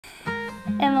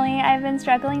Emily, I've been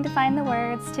struggling to find the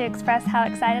words to express how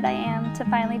excited I am to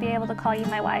finally be able to call you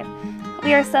my wife.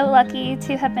 We are so lucky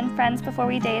to have been friends before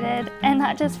we dated, and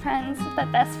not just friends,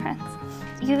 but best friends.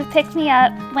 You have picked me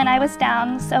up when I was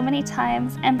down so many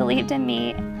times and believed in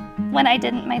me when I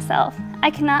didn't myself. I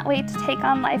cannot wait to take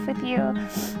on life with you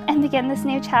and begin this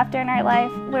new chapter in our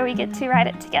life where we get to write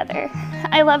it together.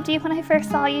 I loved you when I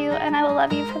first saw you, and I will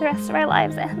love you for the rest of our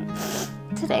lives. And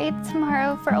today,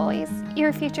 tomorrow, for always,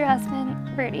 your future husband,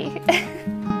 Rudy.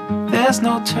 There's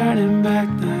no turning back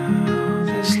now.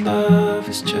 This love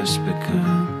has just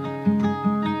begun.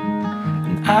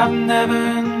 And I've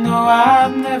never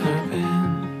been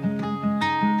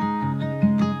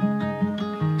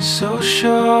so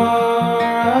sure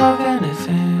of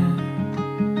anything.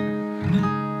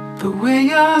 The way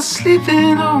you're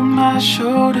sleeping on my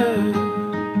shoulder,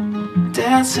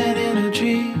 dancing in a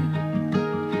dream.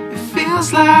 It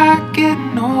feels like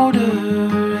getting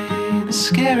older, ain't as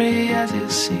scary as it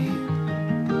seems.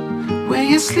 When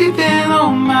you're sleeping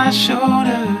on my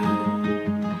shoulder,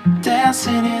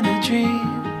 dancing in a dream.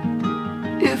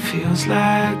 It feels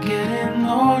like getting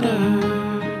older.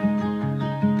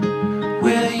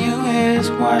 With you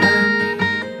is what I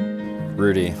need.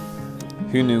 Rudy,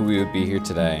 who knew we would be here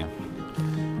today?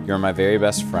 You're my very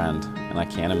best friend, and I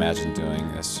can't imagine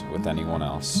doing this with anyone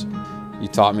else. You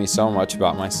taught me so much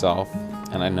about myself,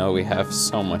 and I know we have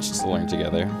so much to learn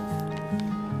together.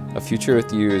 A future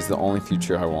with you is the only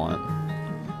future I want.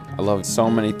 I love so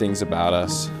many things about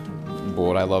us, but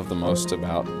what I love the most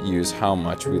about you is how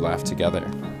much we laugh together.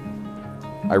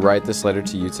 I write this letter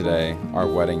to you today, our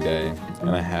wedding day, and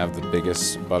I have the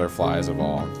biggest butterflies of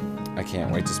all. I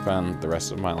can't wait to spend the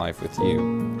rest of my life with you,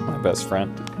 my best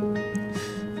friend.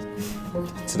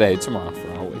 Today, tomorrow,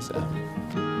 for always.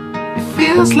 It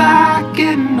feels like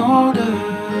getting older,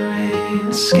 ain't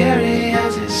as scary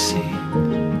as it seems.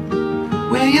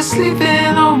 When you're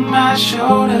sleeping on my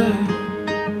shoulder,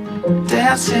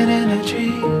 dancing in a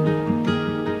dream.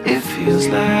 It feels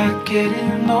like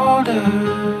getting older,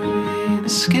 ain't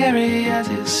as scary as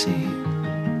it seems.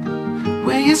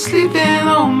 When you're sleeping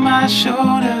on my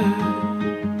shoulder,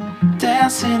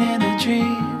 dancing in a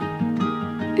dream.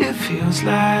 It feels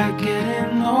like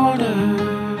getting older.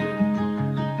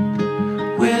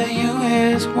 With you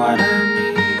is what I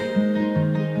need.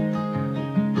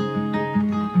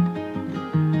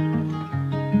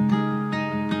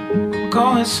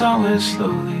 Going somewhere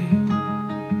slowly,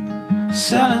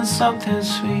 selling something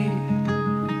sweet.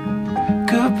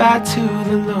 Goodbye to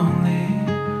the lonely,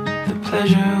 the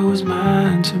pleasure was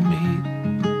mine to meet.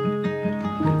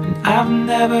 And I've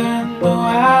never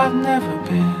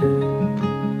been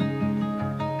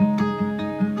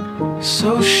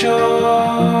so sure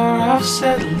of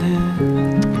settling.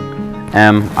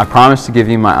 I promise to give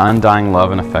you my undying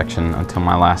love and affection until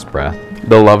my last breath.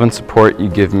 The love and support you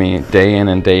give me day in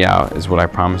and day out is what I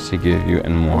promise to give you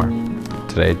and more.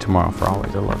 Today, tomorrow, for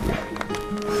always, I love you.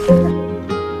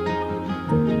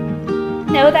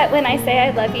 Know that when I say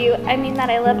I love you, I mean that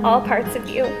I love all parts of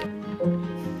you.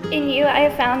 In you, I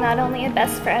have found not only a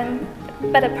best friend,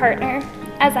 but a partner.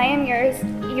 As I am yours,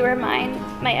 you are mine,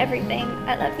 my everything.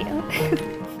 I love you.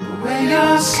 When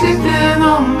you're sleeping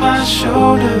on my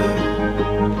shoulder,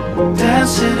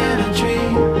 dancing in a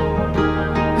dream.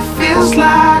 It feels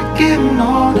like getting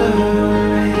older,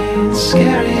 ain't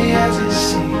scary as it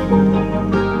seems.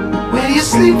 When you're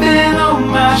sleeping on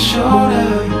my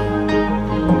shoulder,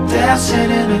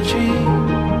 dancing in a dream.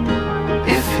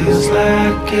 It feels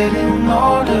like getting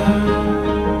older.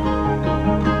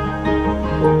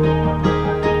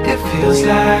 It feels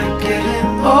like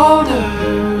getting older.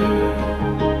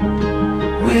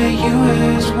 With you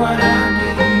is what I